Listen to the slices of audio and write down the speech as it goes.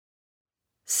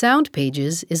Sound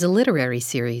Pages is a literary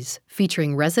series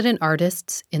featuring resident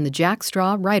artists in the Jack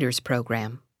Straw Writers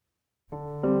Program.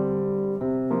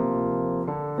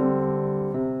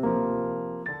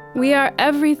 We are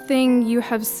everything you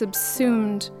have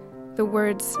subsumed, the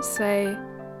words say.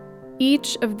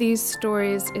 Each of these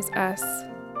stories is us.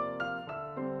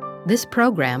 This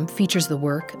program features the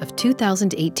work of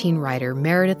 2018 writer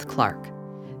Meredith Clark.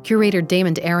 Curator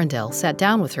Damon Arundel sat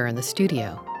down with her in the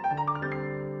studio.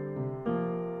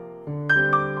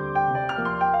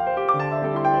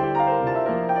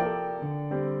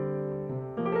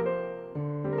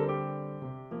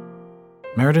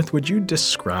 Meredith, would you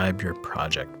describe your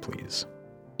project, please?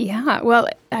 Yeah, well,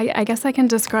 I guess I can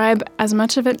describe as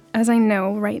much of it as I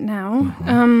know right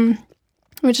now,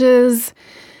 which is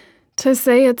to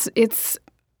say it's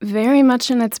very much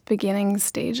in its beginning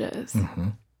stages.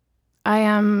 I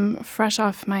am fresh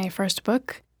off my first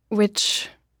book, which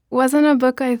wasn't a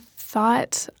book I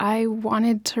thought I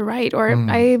wanted to write, or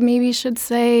I maybe should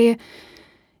say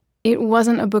it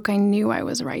wasn't a book I knew I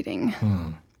was writing.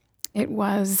 It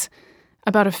was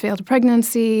about a failed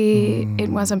pregnancy. It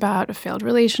was about a failed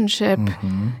relationship.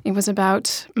 It was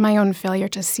about my own failure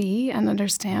to see and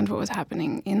understand what was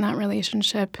happening in that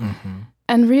relationship.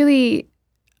 And really,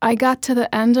 I got to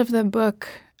the end of the book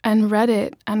and read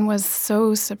it and was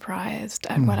so surprised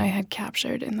at what I had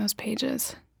captured in those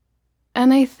pages.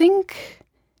 And I think,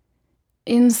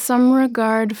 in some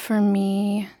regard for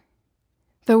me,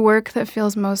 the work that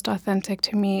feels most authentic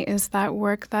to me is that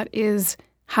work that is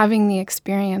having the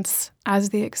experience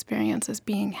as the experience is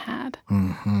being had.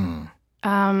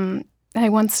 I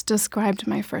once described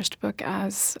my first book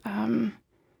as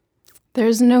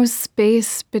there's no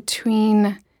space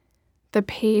between the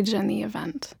page and the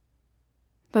event,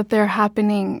 that they're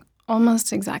happening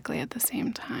almost exactly at the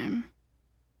same time.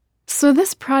 So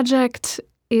this project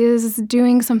is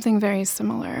doing something very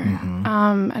similar.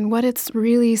 And what it's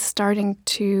really starting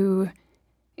to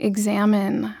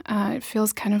examine, it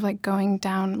feels kind of like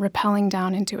rappelling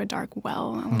down into a dark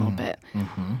well a little bit,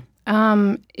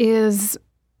 is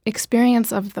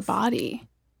experience of the body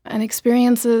and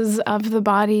experiences of the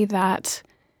body that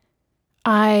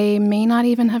I may not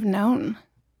even have known.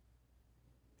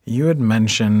 You had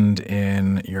mentioned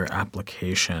in your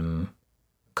application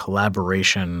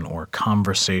collaboration or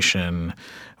conversation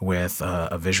with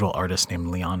a visual artist named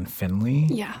Leon Finley.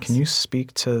 Yes. Can you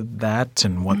speak to that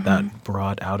and what that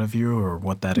brought out of you, or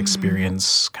what that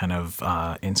experience kind of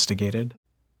instigated?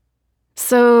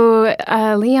 So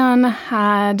Leon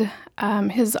had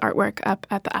his artwork up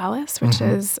at the Alice, which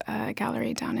is a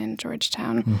gallery down in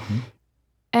Georgetown.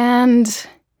 And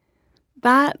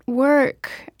that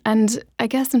work, and I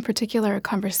guess in particular a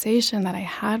conversation that I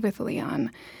had with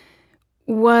Leon,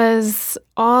 was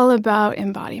all about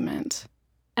embodiment.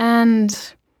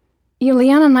 And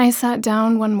Leon and I sat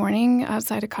down one morning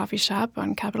outside a coffee shop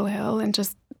on Capitol Hill and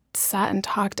just sat and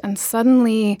talked, and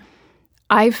suddenly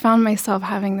I found myself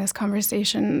having this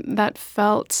conversation that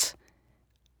felt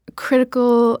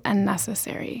critical and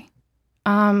necessary.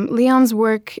 Leon's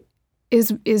work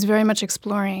is very much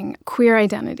exploring queer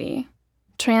identity,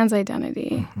 trans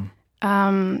identity,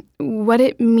 what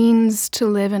it means to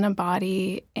live in a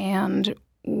body, and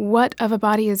what of a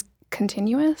body is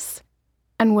continuous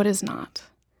and what is not.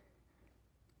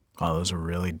 Wow, those are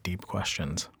really deep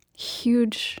questions.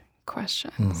 Huge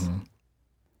questions.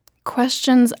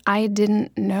 Questions I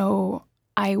didn't know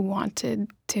I wanted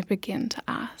to begin to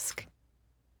ask.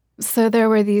 So there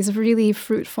were these really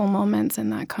fruitful moments in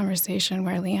that conversation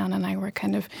where Leon and I were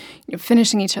kind of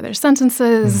finishing each other's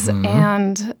sentences,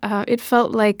 and it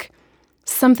felt like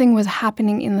something was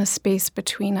happening in the space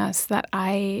between us that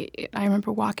I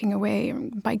remember walking away,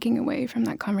 biking away from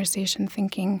that conversation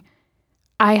thinking,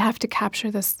 I have to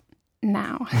capture this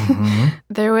now.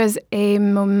 There was a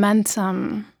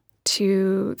momentum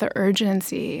to the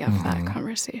urgency of that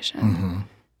conversation.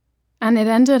 And it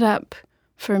ended up,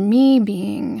 for me,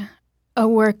 being a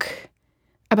work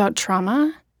about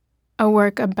trauma, a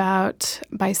work about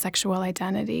bisexual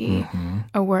identity,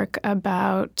 a work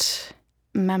about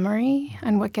memory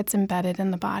and what gets embedded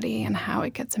in the body and how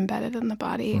it gets embedded in the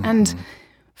body. And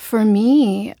for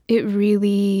me, it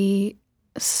really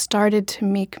started to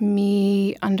make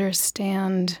me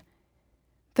understand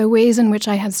the ways in which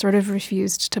I had sort of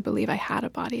refused to believe I had a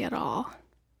body at all.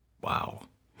 Wow.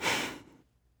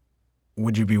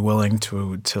 Would you be willing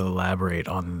to elaborate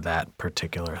on that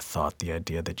particular thought, the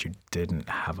idea that you didn't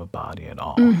have a body at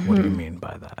all? What do you mean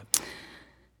by that?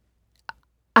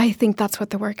 I think that's what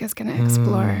the work is going to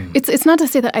explore. It's not to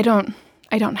say that I don't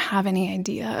have any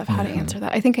idea of how to answer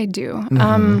that. I think I do.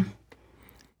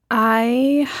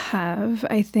 I have,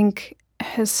 I think,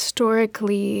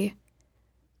 historically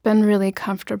been really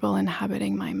comfortable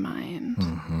inhabiting my mind.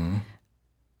 Mm-hmm.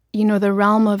 You know, the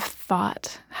realm of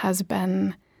thought has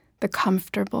been the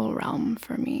comfortable realm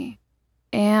for me.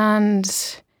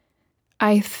 And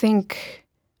I think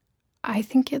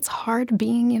it's hard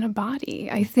being in a body.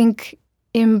 I think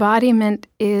embodiment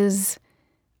is,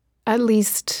 at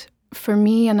least for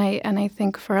me, and I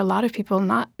think for a lot of people,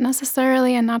 not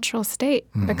necessarily a natural state,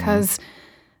 because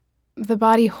the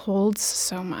body holds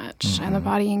so much, and the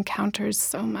body encounters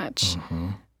so much,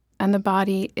 and the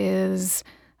body is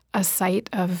a site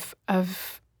of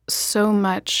so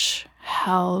much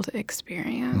held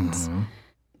experience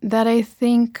that I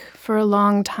think for a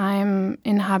long time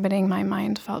inhabiting my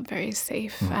mind felt very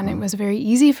safe, and it was very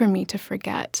easy for me to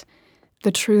forget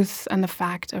the truth and the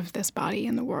fact of this body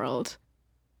in the world.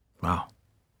 Wow.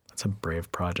 That's a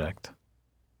brave project.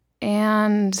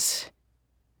 And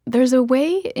there's a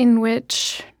way in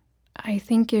which I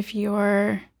think if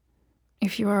you're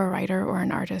a writer or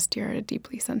an artist, you're a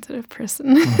deeply sensitive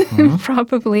person,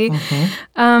 probably.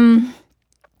 And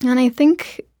I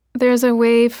think there's a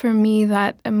way for me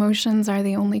that emotions are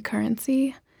the only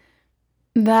currency.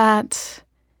 That,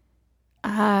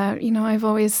 I've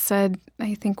always said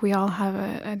I think we all have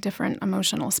a different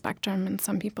emotional spectrum, and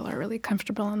some people are really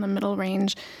comfortable in the middle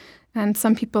range, and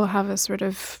some people have a sort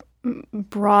of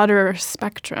broader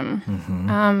spectrum.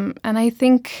 And I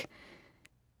think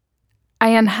I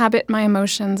inhabit my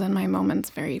emotions and my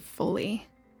moments very fully,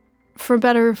 for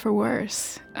better or for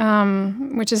worse,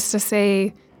 which is to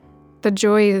say the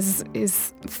joy is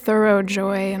thorough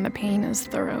joy and the pain is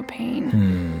thorough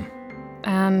pain.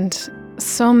 And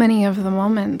so many of the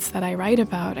moments that I write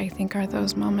about, I think, are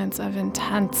those moments of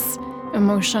intense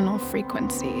emotional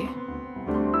frequency.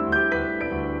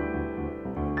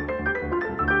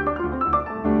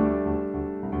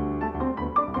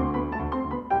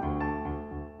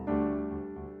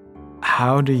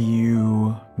 How do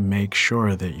you make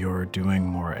sure that you're doing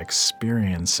more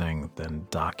experiencing than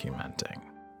documenting?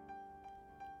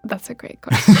 That's a great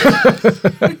question.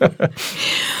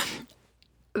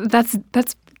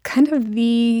 That's kind of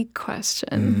the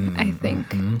question, I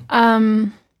think.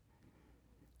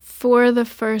 For the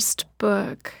first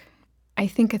book, I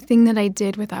think a thing that I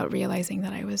did without realizing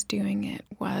that I was doing it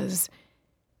was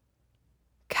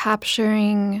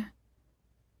capturing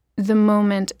the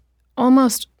moment,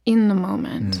 almost in the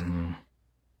moment,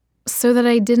 so that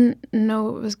I didn't know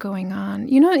what was going on.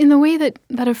 You know, in the way that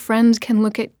a friend can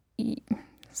look at,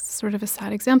 sort of a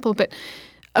sad example, but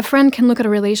a friend can look at a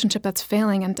relationship that's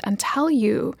failing and tell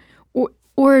you,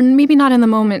 or maybe not in the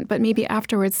moment, but maybe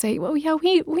afterwards say, well, yeah,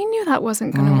 we knew that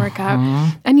wasn't going to work out.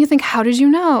 And you think, how did you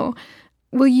know?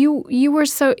 Well, you were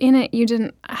so in it, you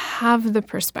didn't have the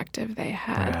perspective they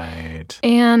had. Right.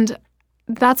 And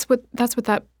that's what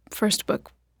that first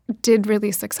book did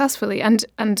really successfully. And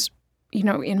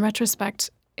in retrospect,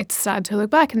 it's sad to look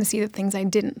back and see the things I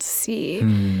didn't see.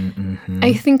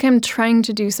 I think I'm trying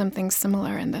to do something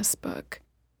similar in this book.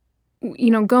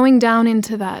 Going down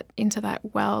into that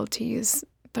well, to use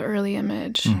the early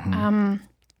image, and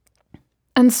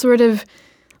sort of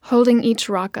holding each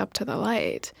rock up to the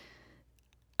light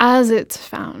as it's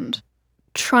found,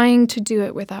 trying to do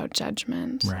it without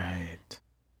judgment. Right.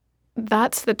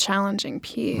 That's the challenging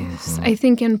piece. I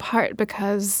think in part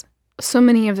because so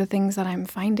many of the things that I'm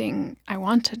finding I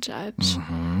want to judge,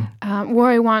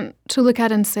 or I want to look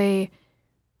at and say,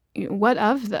 what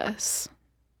of this?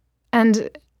 And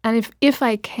if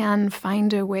I can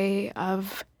find a way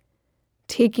of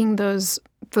taking those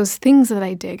things that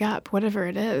I dig up, whatever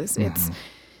it is,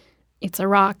 it's a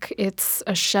rock, it's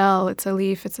a shell, it's a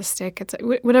leaf, it's a stick, it's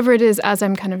whatever it is, as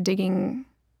I'm kind of digging,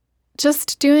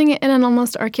 just doing it in an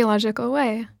almost archaeological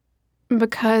way,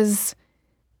 because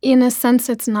in a sense,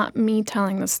 it's not me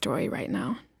telling the story right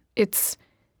now. It's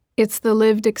the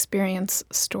lived experience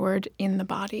stored in the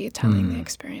body telling the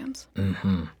experience.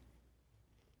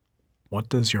 What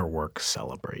does your work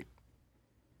celebrate?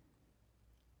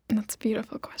 That's a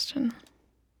beautiful question.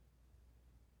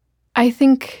 I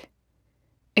think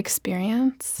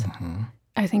experience.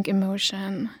 I think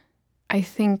emotion. I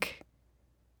think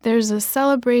there's a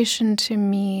celebration to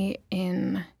me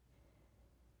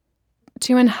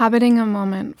to inhabiting a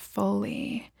moment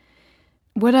fully,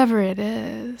 whatever it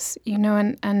is,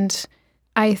 and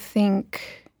I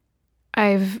think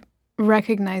I've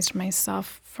recognized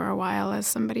myself for a while as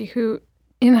somebody who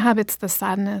inhabits the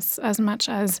sadness as much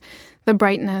as the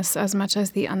brightness, as much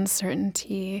as the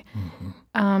uncertainty.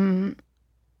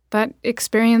 That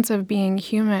experience of being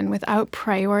human without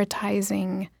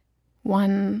prioritizing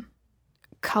one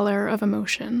color of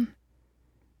emotion.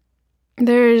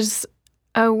 There's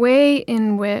a way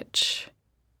in which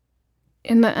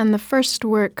and the first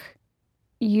work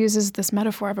uses this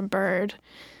metaphor of a bird.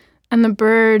 And the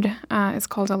bird is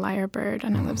called a lyrebird,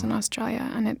 and it lives in Australia.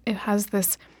 And it has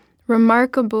this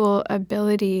remarkable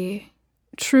ability,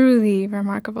 truly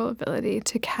remarkable ability,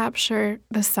 to capture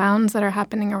the sounds that are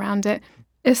happening around it,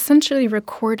 essentially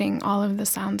recording all of the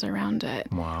sounds around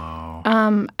it. Wow.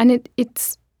 And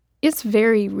it's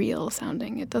very real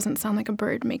sounding. It doesn't sound like a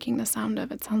bird making the sound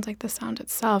of it. It sounds like the sound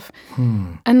itself.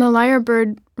 And the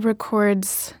lyrebird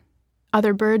records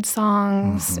other bird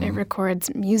songs. It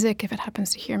records music if it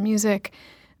happens to hear music.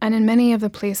 And in many of the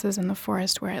places in the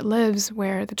forest where it lives,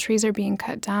 where the trees are being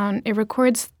cut down, it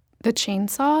records the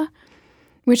chainsaw,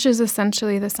 which is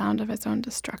essentially the sound of its own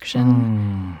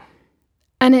destruction.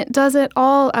 And it does it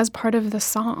all as part of the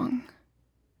song.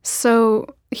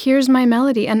 So here's my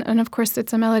melody. And of course,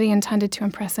 it's a melody intended to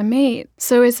impress a mate.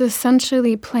 So it's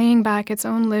essentially playing back its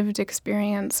own lived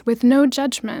experience with no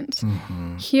judgment.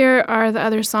 Here are the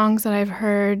other songs that I've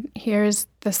heard. Here's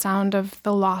the sound of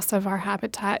the loss of our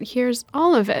habitat. Here's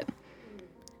all of it.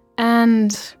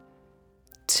 And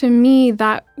to me,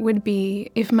 that would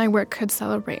be, if my work could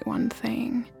celebrate one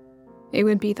thing, it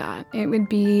would be that. It would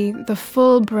be the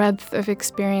full breadth of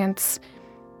experience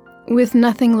with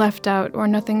nothing left out or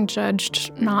nothing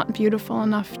judged not beautiful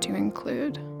enough to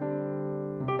include.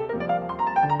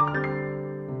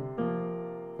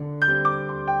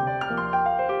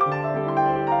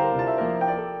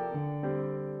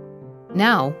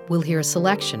 Now we'll hear a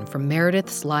selection from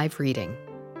Meredith's live reading.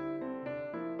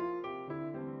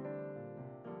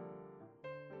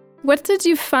 What did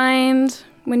you find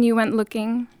when you went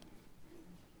looking?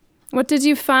 What did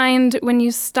you find when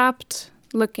you stopped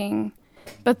looking,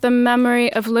 but the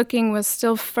memory of looking was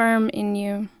still firm in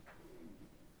you?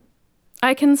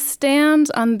 I can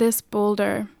stand on this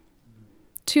boulder,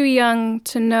 too young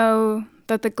to know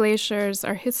that the glaciers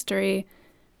are history,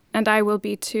 and I will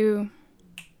be too.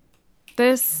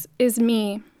 This is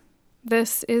me.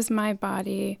 This is my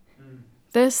body.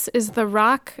 This is the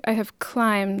rock I have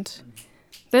climbed.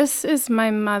 This is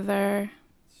my mother.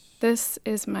 This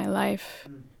is my life.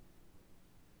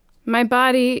 My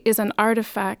body is an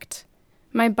artifact.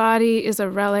 My body is a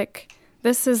relic.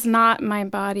 This is not my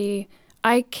body.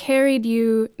 I carried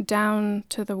you down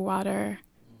to the water.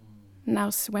 Now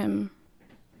swim.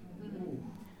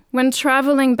 When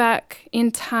traveling back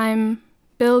in time,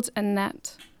 build a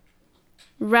net.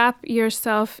 Wrap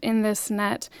yourself in this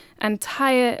net and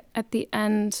tie it at the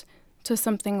end to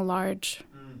something large.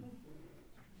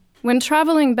 When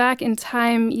traveling back in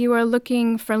time, you are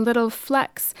looking for little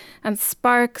flecks and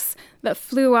sparks that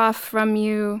flew off from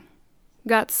you,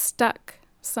 got stuck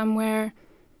somewhere.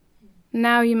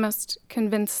 Now you must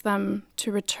convince them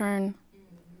to return.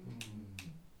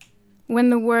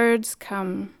 When the words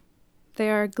come,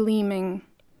 they are gleaming.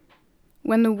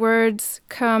 When the words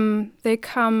come, they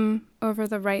come over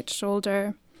the right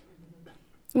shoulder.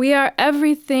 We are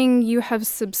everything you have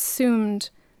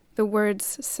subsumed, the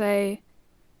words say.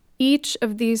 Each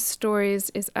of these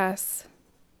stories is us.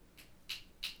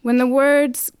 When the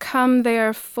words come, they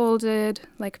are folded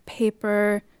like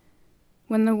paper.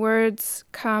 When the words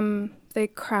come, they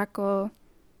crackle.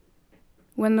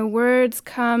 When the words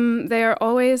come, they are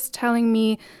always telling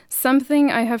me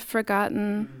something I have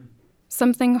forgotten,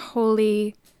 something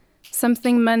holy,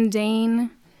 something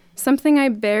mundane, something I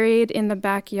buried in the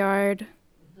backyard,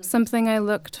 something I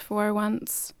looked for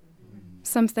once,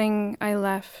 something I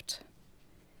left.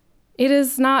 It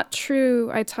is not true,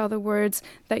 I tell the words,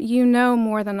 that you know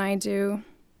more than I do.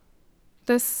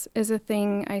 This is a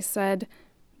thing I said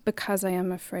because I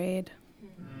am afraid.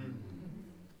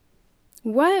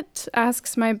 What,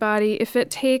 asks my body, if it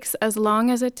takes as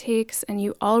long as it takes and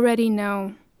you already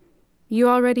know? You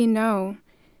already know.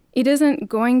 It isn't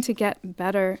going to get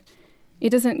better.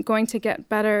 It isn't going to get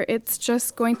better. It's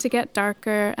just going to get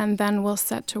darker, and then we'll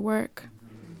set to work.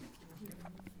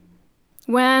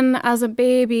 When, as a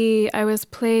baby, I was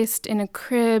placed in a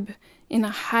crib in a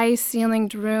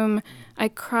high-ceilinged room, I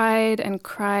cried and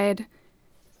cried.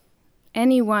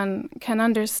 Anyone can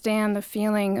understand the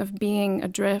feeling of being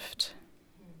adrift.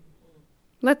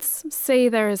 Let's say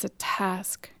there is a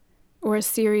task or a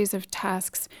series of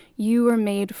tasks you were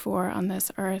made for on this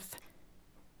earth.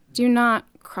 Do not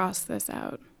cross this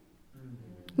out.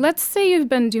 Let's say you've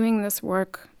been doing this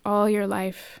work all your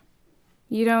life.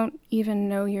 You don't even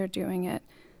know you're doing it.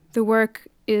 The work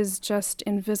is just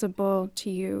invisible to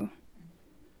you.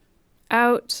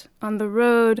 Out on the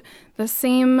road, the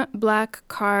same black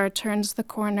car turns the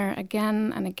corner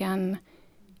again and again.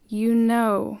 You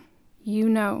know, you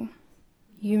know,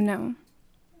 you know.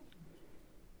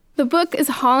 The book is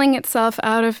hauling itself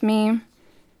out of me.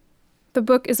 The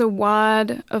book is a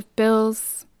wad of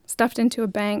bills stuffed into a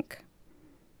bank.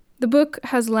 The book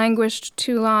has languished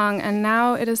too long, and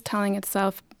now it is telling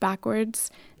itself backwards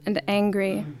and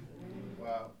angry.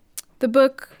 Wow. The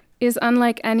book is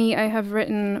unlike any I have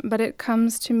written, but it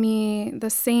comes to me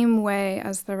the same way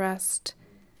as the rest,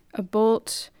 a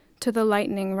bolt to the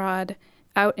lightning rod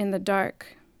out in the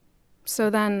dark. So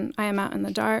then I am out in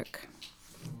the dark.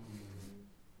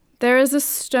 There is a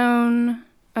stone,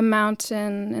 a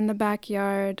mountain in the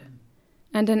backyard,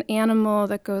 and an animal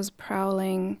that goes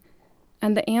prowling,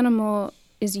 and the animal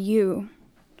is you.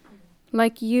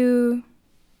 Like you,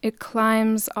 it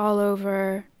climbs all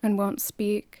over and won't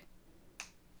speak.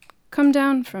 Come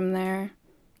down from there.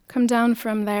 Come down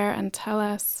from there and tell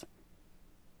us.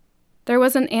 There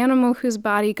was an animal whose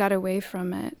body got away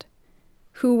from it,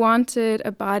 who wanted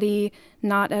a body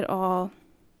not at all.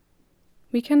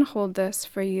 We can hold this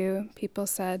for you, people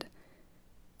said,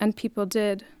 and people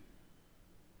did.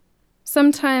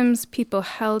 Sometimes people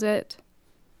held it.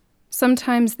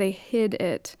 Sometimes they hid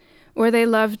it, or they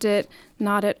loved it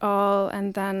not at all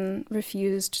and then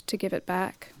refused to give it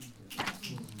back.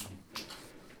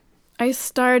 I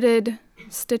started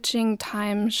stitching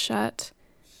time shut.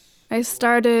 I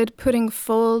started putting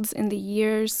folds in the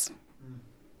years.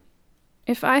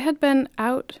 If I had been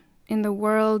out in the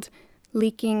world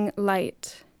leaking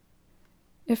light,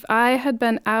 if I had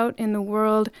been out in the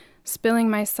world spilling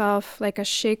myself like a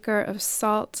shaker of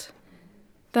salt,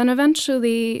 then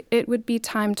eventually it would be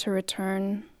time to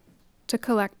return, to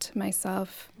collect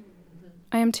myself.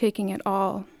 I am taking it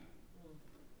all.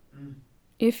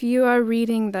 If you are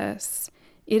reading this,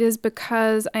 it is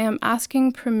because I am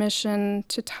asking permission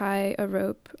to tie a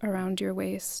rope around your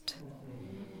waist.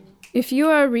 If you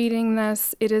are reading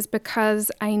this, it is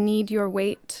because I need your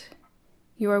weight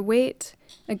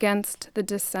against the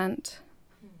descent.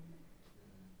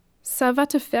 Ça va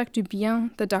te faire du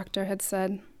bien, the doctor had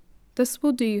said. This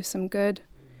will do you some good.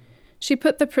 She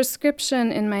put the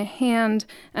prescription in my hand,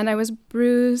 and I was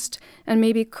bruised and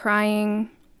maybe crying,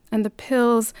 and the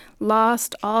pills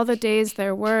lost all the days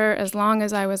there were as long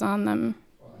as I was on them.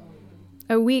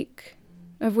 A week,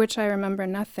 of which I remember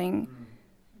nothing.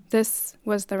 This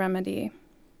was the remedy.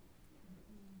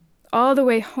 All the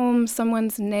way home,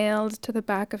 someone's nailed to the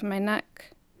back of my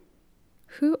neck.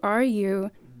 Who are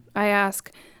you? I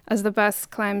ask as the bus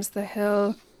climbs the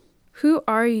hill. Who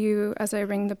are you as I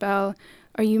ring the bell?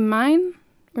 Are you mine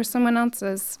or someone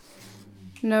else's?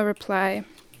 No reply.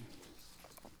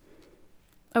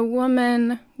 A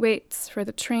woman waits for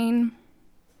the train.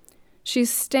 She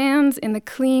stands in the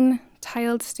clean,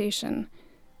 tiled station,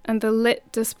 and the lit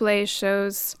display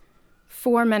shows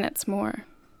 4 minutes more.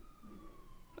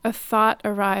 A thought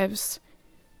arrives.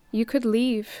 You could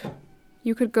leave.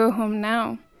 You could go home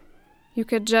now. You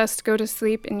could just go to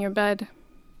sleep in your bed.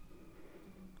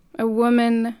 A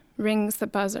woman rings the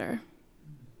buzzer.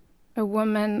 A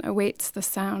woman awaits the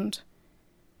sound.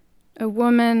 A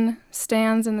woman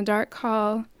stands in the dark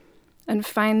hall and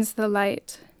finds the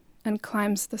light and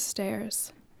climbs the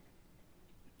stairs.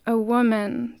 A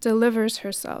woman delivers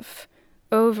herself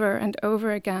over and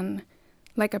over again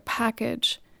like a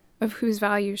package of whose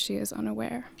value she is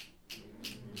unaware.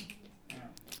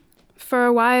 For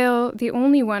a while, the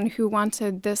only one who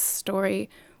wanted this story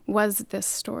was this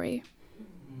story.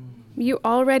 You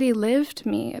already lived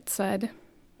me, it said.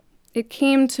 It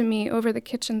came to me over the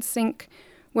kitchen sink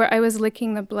where I was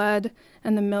licking the blood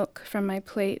and the milk from my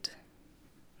plate.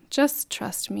 Just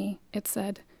trust me, it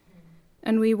said.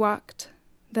 And we walked,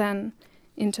 then,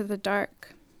 into the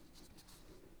dark.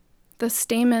 The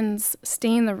stamens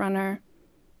stain the runner,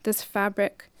 this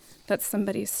fabric that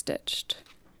somebody stitched.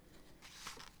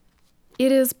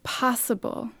 It is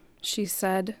possible, she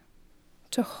said,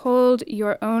 to hold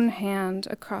your own hand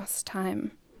across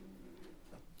time.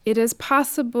 It is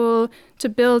possible to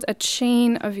build a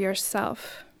chain of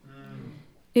yourself.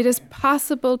 It is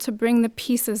possible to bring the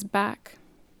pieces back.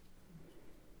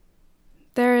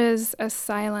 There is a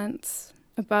silence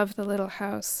above the little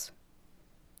house.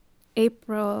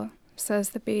 April, says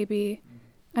the baby,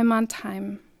 I'm on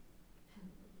time.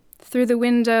 Through the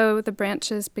window, the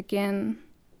branches begin.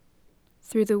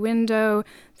 Through the window,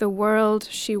 the world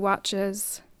she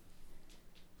watches.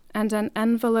 And an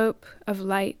envelope of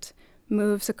light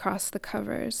moves across the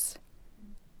covers.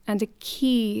 And a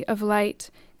key of light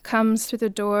comes through the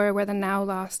door where the now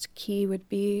lost key would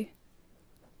be.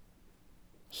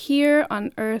 Here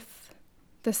on earth,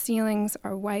 the ceilings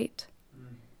are white,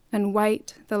 and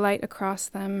white the light across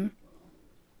them.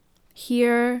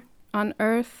 Here on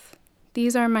earth,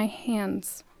 these are my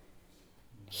hands.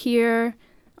 Here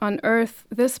on earth,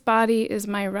 this body is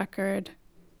my record.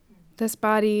 This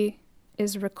body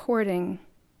is recording.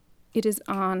 It is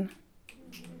on.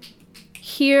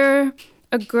 Here,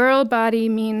 a girl body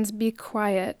means be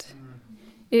quiet.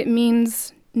 It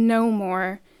means no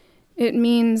more. It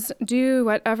means do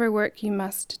whatever work you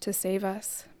must to save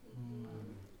us.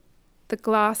 The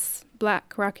gloss,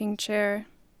 black rocking chair.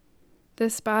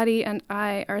 This body and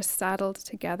I are saddled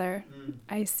together.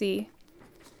 I see.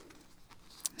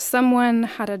 Someone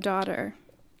had a daughter,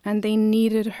 and they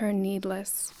needed her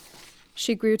needless.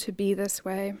 She grew to be this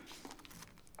way.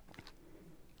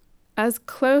 As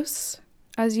close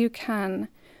as you can,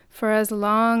 for as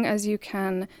long as you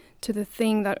can, to the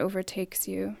thing that overtakes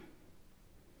you.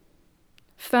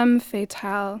 Femme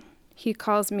fatale, he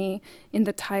calls me in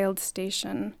the tiled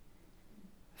station.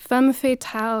 Femme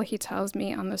fatale, he tells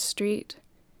me on the street.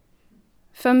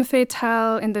 Femme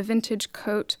fatale in the vintage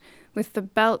coat with the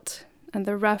belt and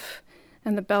the ruff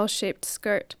and the bell-shaped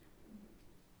skirt.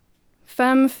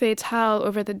 Femme fatale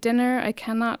over the dinner I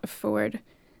cannot afford,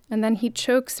 and then he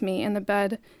chokes me in the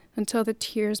bed until the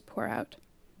tears pour out.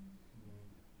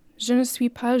 Je ne suis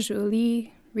pas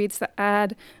jolie, reads the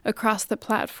ad across the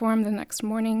platform the next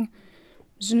morning.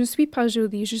 Je ne suis pas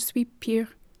jolie, je suis pire.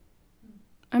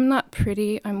 I'm not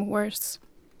pretty, I'm worse.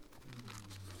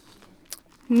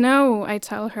 No, I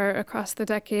tell her across the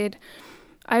decade,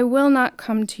 I will not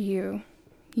come to you.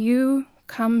 You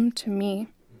come to me.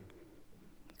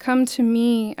 Come to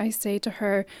me, I say to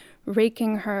her,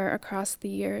 raking her across the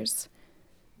years.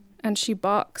 And she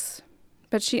balks,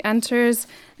 but she enters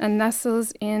and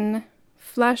nestles in,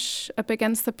 flush up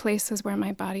against the places where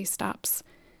my body stops,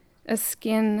 a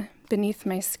skin beneath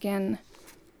my skin.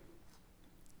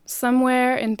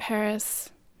 Somewhere in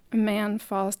Paris, a man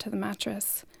falls to the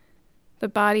mattress. The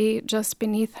body just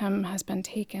beneath him has been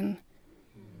taken.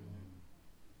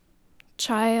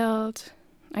 Child,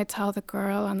 I tell the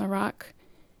girl on the rock,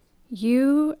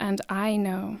 you and I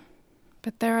know,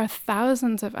 but there are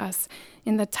thousands of us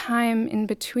in the time in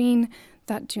between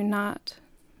that do not.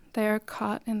 They are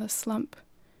caught in the slump.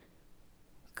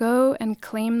 Go and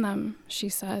claim them, she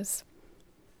says.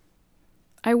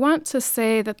 I want to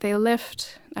say that they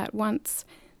lift at once,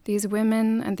 these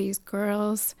women and these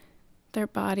girls, their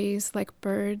bodies like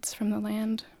birds from the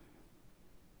land.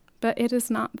 But it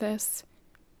is not this.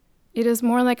 It is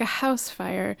more like a house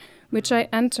fire, which I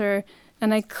enter,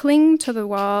 and I cling to the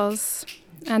walls,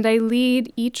 and I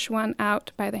lead each one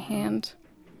out by the hand.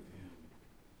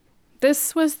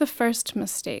 This was the first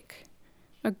mistake.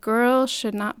 A girl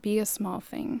should not be a small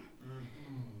thing.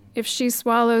 If she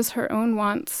swallows her own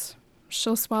wants,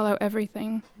 she'll swallow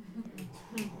everything.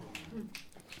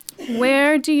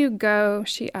 Where do you go,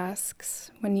 she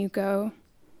asks, when you go?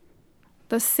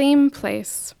 The same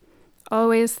place,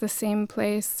 always the same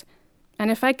place. And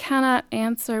if I cannot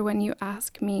answer when you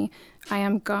ask me, I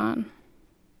am gone.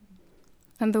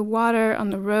 And the water on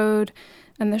the road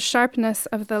and the sharpness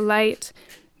of the light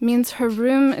means her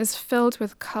room is filled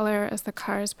with color as the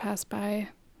cars pass by.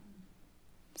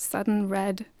 Sudden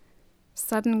red,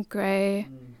 sudden gray,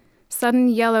 sudden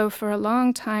yellow for a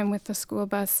long time with the school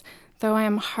bus, though I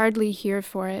am hardly here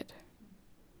for it.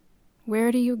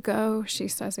 Where do you go, she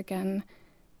says again.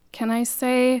 Can I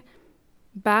say,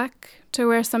 back to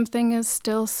where something is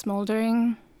still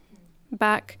smoldering?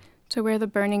 Back to where the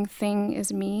burning thing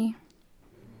is me?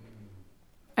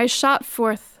 I shot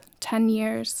forth 10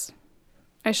 years.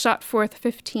 I shot forth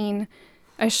 15.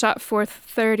 I shot forth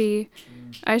 30.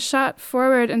 I shot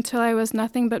forward until I was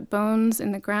nothing but bones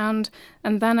in the ground,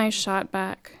 and then I shot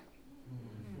back.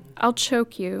 I'll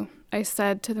choke you, I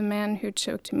said to the man who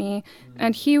choked me,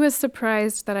 and he was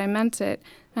surprised that I meant it,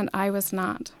 and I was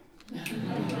not.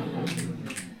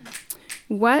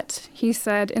 What, he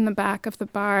said in the back of the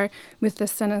bar with the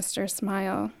sinister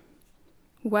smile.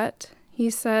 What,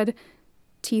 he said,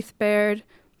 teeth bared,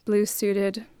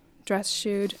 blue-suited,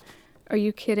 dress-shoed. Are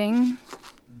you kidding?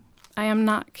 I am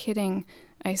not kidding,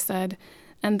 I said,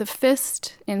 and the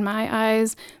fist in my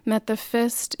eyes met the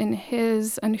fist in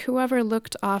his, and whoever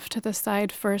looked off to the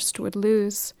side first would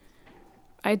lose.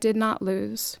 I did not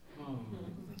lose.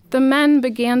 The men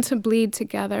began to bleed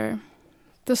together.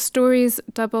 The stories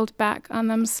doubled back on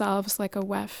themselves like a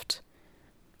weft.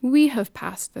 We have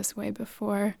passed this way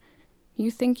before.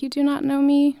 You think you do not know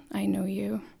me? I know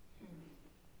you.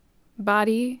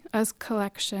 Body as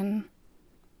collection.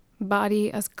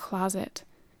 Body as closet.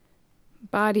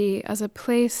 Body as a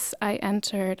place I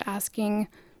entered asking,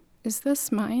 is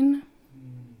this mine?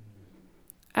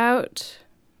 Out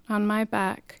on my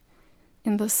back,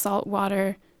 in the salt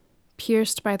water,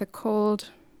 pierced by the cold,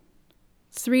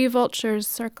 3 vultures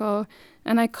circle,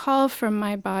 and I call from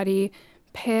my body,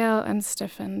 pale and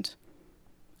stiffened.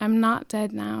 I'm not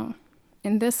dead now,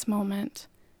 in this moment,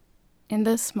 in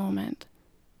this moment,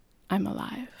 I'm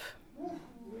alive.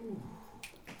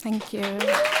 Thank you.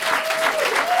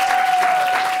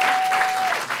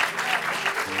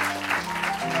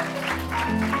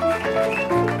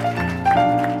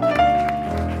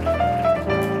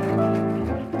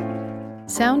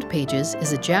 Sound Pages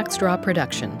is a Jack Straw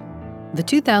production. The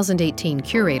 2018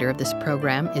 curator of this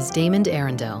program is Damon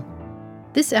Arundel.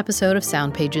 This episode of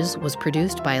Sound Pages was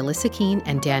produced by Alyssa Keene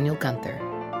and Daniel Gunther.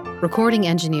 Recording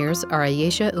engineers are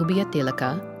Ayesha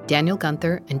Ubiatilaka, Daniel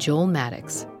Gunther, and Joel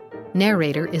Maddox.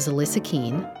 Narrator is Alyssa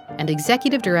Keene, and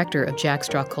Executive Director of Jack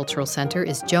Straw Cultural Center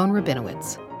is Joan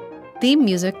Rabinowitz. Theme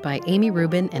music by Amy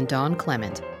Rubin and Dawn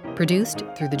Clement, produced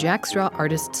through the Jack Straw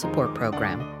Artist Support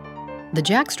Program. The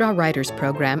Jack Straw Writers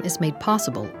Program is made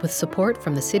possible with support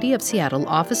from the City of Seattle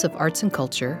Office of Arts and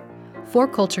Culture, For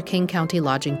Culture King County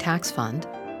Lodging Tax Fund,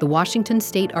 the Washington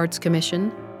State Arts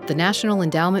Commission, the National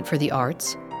Endowment for the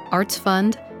Arts, Arts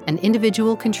Fund, and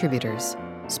individual contributors.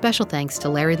 Special thanks to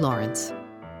Larry Lawrence.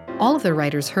 All of the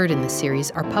writers heard in this series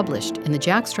are published in the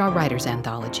Jack Straw Writers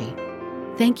Anthology.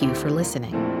 Thank you for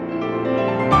listening.